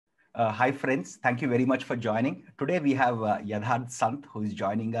Hi friends, thank you very much for joining. Today we have Yatharth Sant who is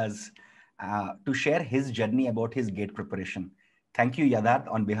joining us to share his journey about his GATE preparation. Thank you Yatharth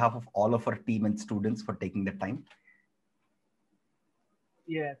on behalf of all of our team and students for taking the time.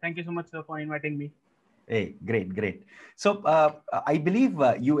 Yeah, thank you so much, sir, for inviting me. Hey, great. So I believe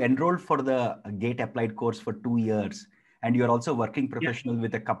you enrolled for the GATE applied course for 2 years and you're also working Yeah, professional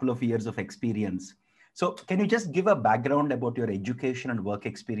with a couple of years of experience. So can you just give a background about your education and work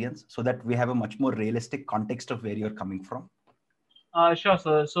experience so that we have a much more realistic context of where you're coming from? sure,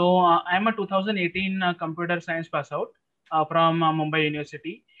 sir. So I'm a 2018 computer science pass out from Mumbai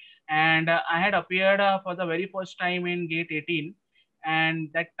University, and I had appeared for the very first time in Gate 18, and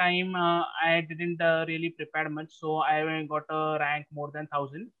that time I didn't really prepare much, so I got a rank more than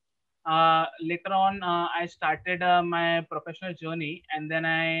 1,000. Later on, I started my professional journey, and then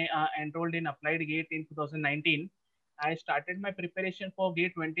I enrolled in Applied Gate in 2019. I started my preparation for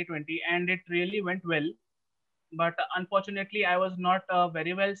Gate 2020, and it really went well, but unfortunately I was not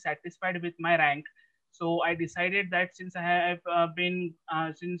very well satisfied with my rank. So I decided that since I have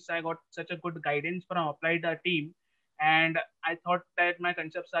since I got such a good guidance from applied team, and I thought that my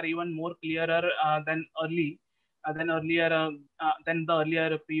concepts are even more clearer than the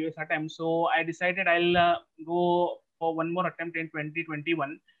earlier previous attempt. So I decided I'll go for one more attempt in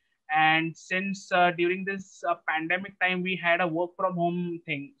 2021. And since during this pandemic time we had a work from home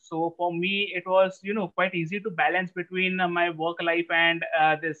thing, so for me it was quite easy to balance between my work life and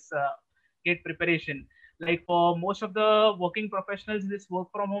this gate preparation. Like for most of the working professionals, this work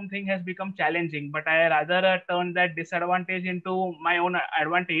from home thing has become challenging, but I rather turned that disadvantage into my own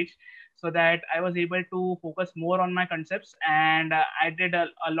advantage, so that I was able to focus more on my concepts, and I did a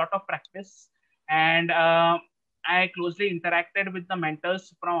lot of practice. And I closely interacted with the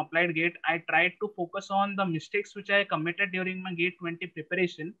mentors from Applied Gate. I tried to focus on the mistakes which I committed during my Gate 20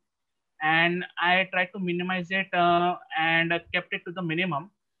 preparation, and I tried to minimize it and kept it to the minimum.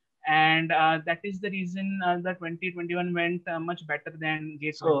 And that is the reason that 2021 went much better than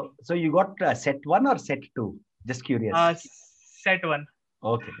Gate So, 20. so you got set one or set two? Just curious. Set one.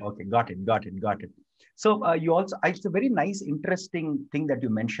 Okay, got it. So you also, it's a very nice, interesting thing that you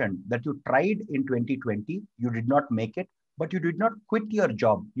mentioned that you tried in 2020, you did not make it, but you did not quit your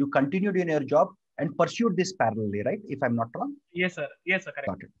job. You continued in your job and pursued this parallelly, right? If I'm not wrong. Yes, sir. Yes, sir. Correct.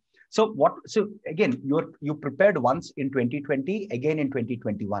 Got it. So what? So again, you prepared once in 2020, again in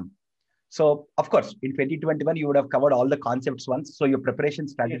 2021. So of course, in 2021, you would have covered all the concepts once. So your preparation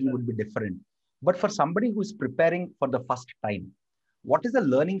Yes, strategy sir. would be different. But for somebody who's preparing for the first time, what is the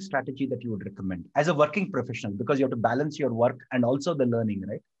learning strategy that you would recommend as a working professional? Because you have to balance your work and also the learning,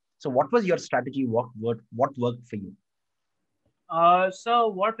 right? So what was your strategy? What worked for you? So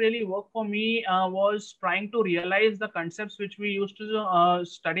what really worked for me was trying to realize the concepts which we used to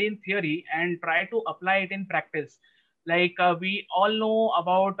study in theory and try to apply it in practice. Like we all know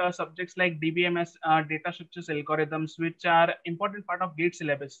about subjects like DBMS, data structures algorithms, which are important part of GATE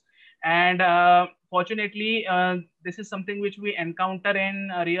syllabus. And fortunately, this is something which we encounter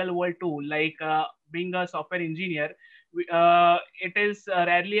in real world too. Like being a software engineer, it is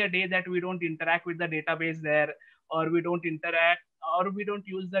rarely a day that we don't interact with the database there, or we don't interact, or we don't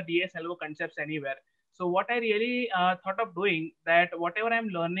use the DSLO concepts anywhere. So what I really thought of doing, that whatever I'm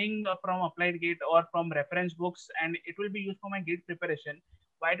learning from Applied Gate or from reference books, and it will be used for my Gate preparation,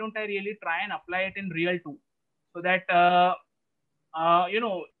 why don't I really try and apply it in real too? So that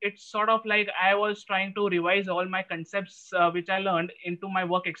it's sort of like I was trying to revise all my concepts which I learned into my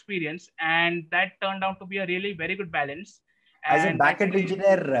work experience, and that turned out to be a really very good balance. As a And that's backend the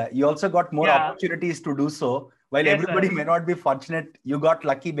engineer, you also got more yeah, opportunities to do so. While yes, everybody sir. may not be fortunate, you got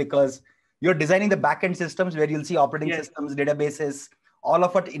lucky because you're designing the backend systems where you'll see operating Yes, systems, databases, all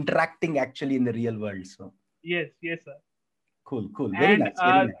of it interacting actually in the real world. So yes, sir. cool. Very And nice,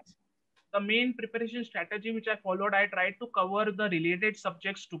 very nice. the main preparation strategy which I followed, I tried to cover the related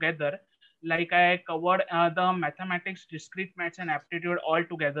subjects together. Like I covered the mathematics, discrete maths, and aptitude all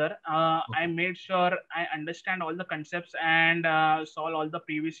together. I Okay. made sure I understand all the concepts and solve all the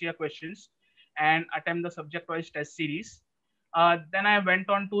previous year questions and attempt the subject-wise test series. Then I went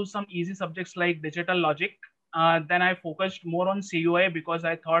on to some easy subjects like digital logic. Then I focused more on CUI because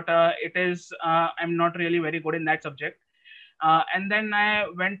I thought I'm not really very good in that subject. And then I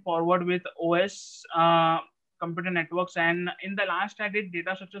went forward with OS, computer networks, and in the last I did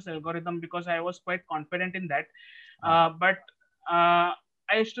data structures algorithm because I was quite confident in that. But I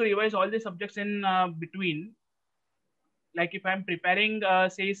used to revise all the subjects in between. Like if I'm preparing,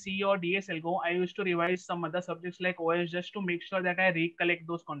 say C or DSLGO, I used to revise some other subjects like OS just to make sure that I recollect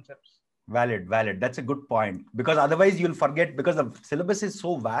those concepts. Valid, valid. That's a good point. Because otherwise you'll forget, because the syllabus is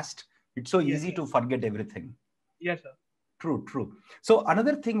so vast, it's so Yes, easy sir. to forget everything. Yes, sir. True, true. So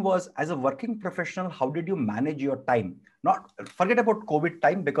another thing was, as a working professional, how did you manage your time? Not forget about COVID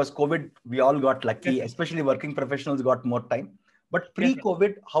time, because COVID, we all got Yes, lucky, sir. especially working professionals got more time. But Yes, sir.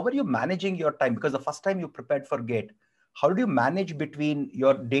 pre-COVID, how are you managing your time? Because the first time you prepared for GATE, how did you manage between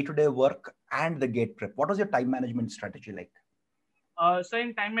your day-to-day work and the GATE prep? What was your time management strategy like? So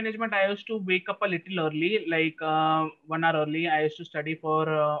in time management, I used to wake up a little early, like 1 hour early. I used to study for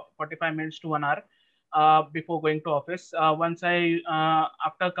 45 minutes to 1 hour before going to office. Once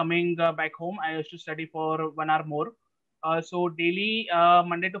after coming back home, I used to study for 1 hour more. So daily,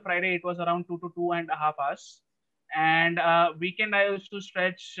 Monday to Friday, it was around 2 to 2.5 hours. And weekend, I used to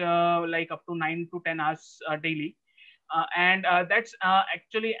stretch like up to 9 to 10 hours daily. And that's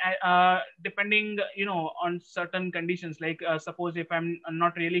actually depending, on certain conditions, like suppose if I'm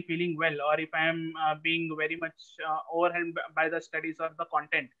not really feeling well, or if I'm being very much overwhelmed by the studies or the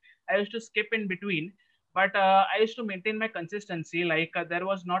content, I used to skip in between. But I used to maintain my consistency, like there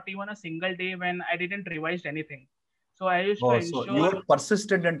was not even a single day when I didn't revise anything. So I used to Oh, so you ensure. were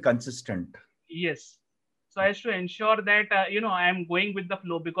persistent and consistent. Yes. So I used to ensure that I am going with the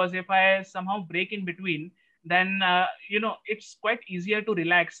flow, because if I somehow break in between, then it's quite easier to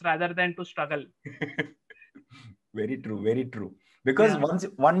relax rather than to struggle. Very true, very true. Because Yeah. once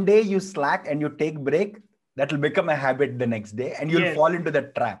one day you slack and you take break, that will become a habit the next day, and you'll Yes. fall into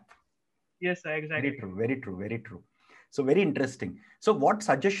that trap. Yes, sir, Very exactly. true, very true, very true. So very interesting. So what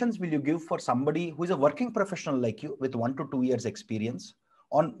suggestions will you give for somebody who is a working professional like you with 1 to 2 years experience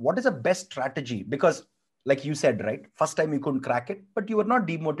on what is the best strategy? Because like you said, right, first time you couldn't crack it, but you were not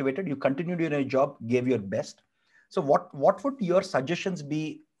demotivated. You continued in your job, gave your best. So what would your suggestions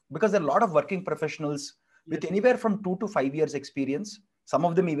be? Because there are a lot of working professionals with Yes, sir. anywhere from 2 to 5 years experience, some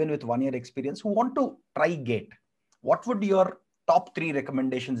of them even with 1 year experience, who want to try GATE. What would your top three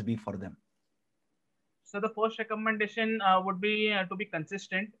recommendations be for them? So the first recommendation would be to be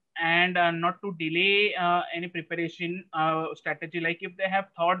consistent, and not to delay any preparation strategy. Like if they have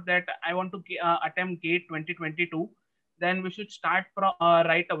thought that I want to attempt GATE 2022, then we should start from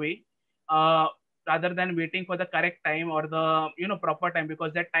right away, uh, rather than waiting for the correct time or the proper time,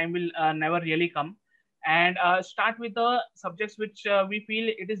 because that time will never really come. And start with the subjects which we feel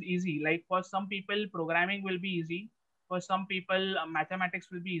it is easy. Like for some people, programming will be easy. For some people,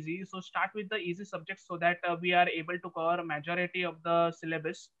 mathematics will be easy. So start with the easy subjects, so that we are able to cover majority of the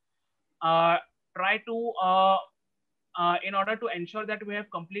syllabus. uh, Try to in order to ensure that we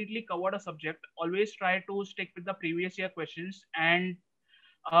have completely covered a subject, always try to stick with the previous year questions. And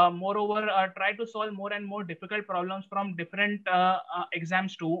moreover, try to solve more and more difficult problems from different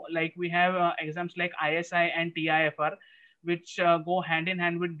exams too. Like we have exams like ISI and TIFR, which go hand in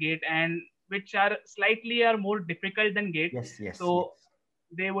hand with GATE, and which are slightly are more difficult than GATE. Yes, yes, So yes.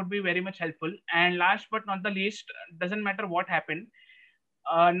 they would be very much helpful. And last but not the least, doesn't matter what happened,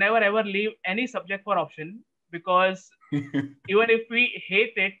 never ever leave any subject for option, because even if we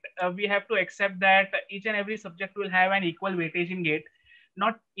hate it, we have to accept that each and every subject will have an equal weightage in GATE.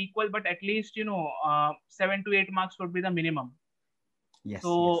 Not equal, but at least 7 to 8 marks would be the minimum. Yes, yes,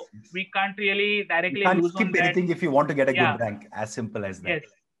 So yes. we can't really You directly can't lose skip on that. anything if you want to get a Yeah. good rank. As simple as that.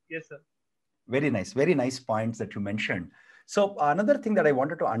 Yes. Yes, sir. Very nice points that you mentioned. So another thing that I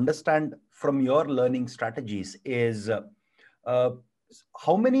wanted to understand from your learning strategies is uh,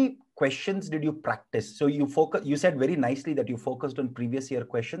 how many questions did you practice? So you focus. You said very nicely that you focused on previous year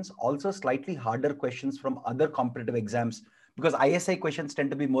questions, also slightly harder questions from other competitive exams, because ISI questions tend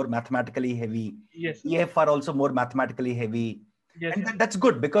to be more mathematically heavy. Yes, sir. EF are also more mathematically heavy, Yes, and sir. that's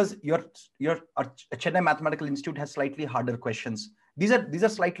good because your Chennai Mathematical Institute has slightly harder questions. These are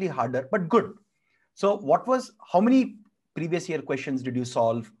slightly harder, but good. So how many previous year questions did you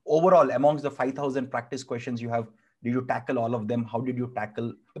solve overall amongst the 5,000 practice questions you have? Did you tackle all of them? How did you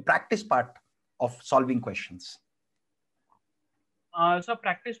tackle the practice part of solving questions? So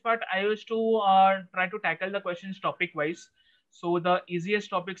practice part, I used to try to tackle the questions topic wise. So the easiest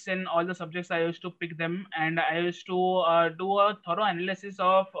topics in all the subjects, I used to pick them, and I used to do a thorough analysis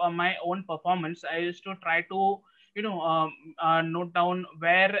of my own performance. I used to try to note down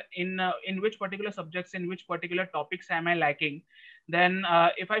where in which particular subjects, in which particular topics am I lacking. Then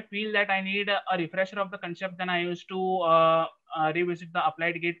if I feel that I need a refresher of the concept, then I used to revisit the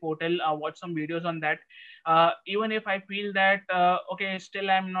Applied Gate portal, watch some videos on that. Even if I feel that okay, still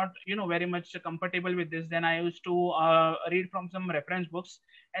I'm not very much comfortable with this, then I used to read from some reference books.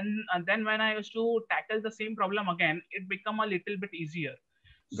 And then when I used to tackle the same problem again, it become a little bit easier.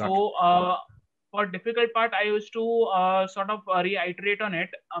 Got it. So for difficult part, I used to sort of reiterate on it.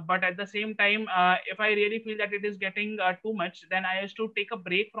 But at the same time, if I really feel that it is getting too much, then I used to take a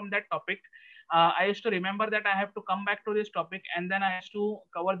break from that topic. I used to remember that I have to come back to this topic, and then I used to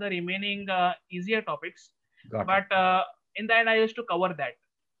cover the remaining easier topics. But in the end, I used to cover that.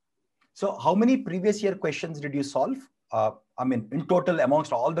 So how many previous year questions did you solve? I mean, in total,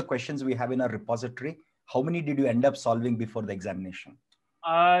 amongst all the questions we have in our repository, how many did you end up solving before the examination?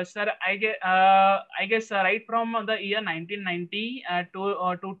 Sir, I guess right from the year 1990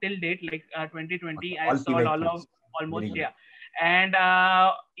 to till date, like 2020, Okay. I solved all of almost, yeah. And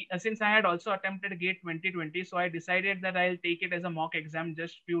since I had also attempted GATE 2020, so I decided that I'll take it as a mock exam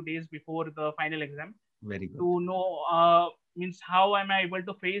just few days before the final exam. Very good. To know means how am I able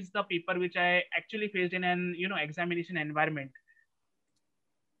to face the paper which I actually faced in an examination environment.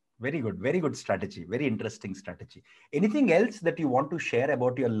 Very good strategy. Very interesting strategy. Anything else that you want to share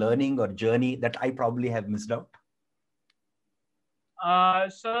about your learning or journey that I probably have missed out?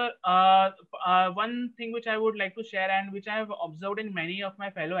 Sir, one thing which I would like to share and which I have observed in many of my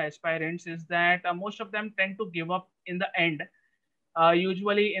fellow aspirants is that most of them tend to give up in the end.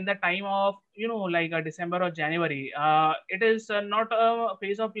 Usually in the time of like December or January. It is not a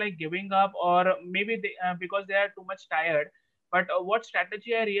phase of like giving up, or maybe because they are too much tired. But what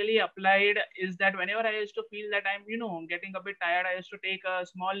strategy I really applied is that whenever I used to feel that I'm getting a bit tired, I used to take a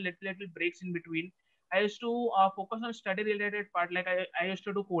small little breaks in between. I used to focus on study related part, like I used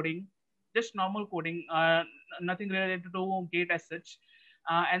to do coding, just normal coding, nothing related to GATE as such.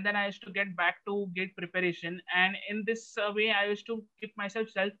 And then I used to get back to GATE preparation. And in this way, I used to keep myself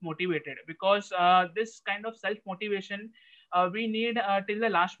self-motivated, because this kind of self-motivation we need till the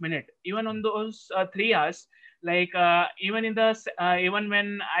last minute. Even on those 3 hours, like even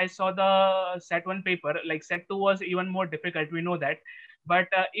when I saw the set 1 paper, like set 2 was even more difficult, we know that. But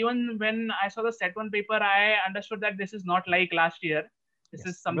even when I saw the set 1 paper, I understood that this is not like last year. This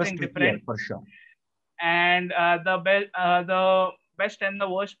is something different. For sure. And the best and the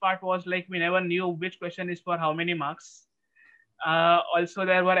worst part was, like, we never knew which question is for how many marks. Also,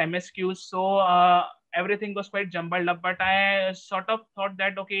 there were MSQs, so everything was quite jumbled up. But I sort of thought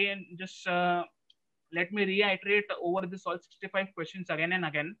that, okay, just let me reiterate over this all 65 questions again and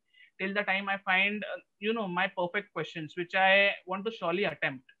again till the time I find my perfect questions which I want to surely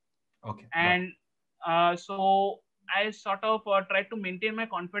attempt. Okay. And so I sort of try to maintain my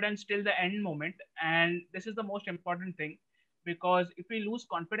confidence till the end moment, and this is the most important thing, because if we lose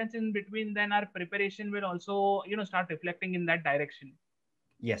confidence in between, then our preparation will also start reflecting in that direction.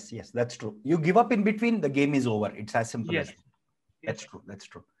 Yes, that's true. You give up in between, the game is over. It's as simple as that. Yes. That's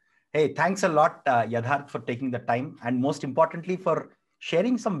true. Hey, thanks a lot, Yatharth, for taking the time, and most importantly for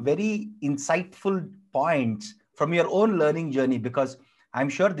sharing some very insightful points from your own learning journey, because I'm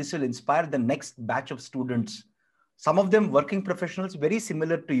sure this will inspire the next batch of students, some of them working professionals very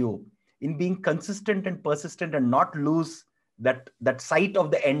similar to you, in being consistent and persistent and not lose that sight of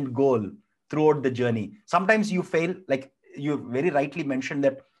the end goal throughout the journey. Sometimes you fail, like you very rightly mentioned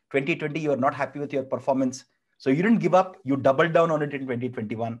that 2020, you are not happy with your performance. So you didn't give up, you doubled down on it in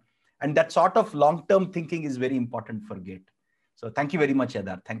 2021. And that sort of long-term thinking is very important for GATE. So thank you very much,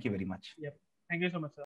 Yatharth. Thank you very much. Yep. Thank you so much, sir.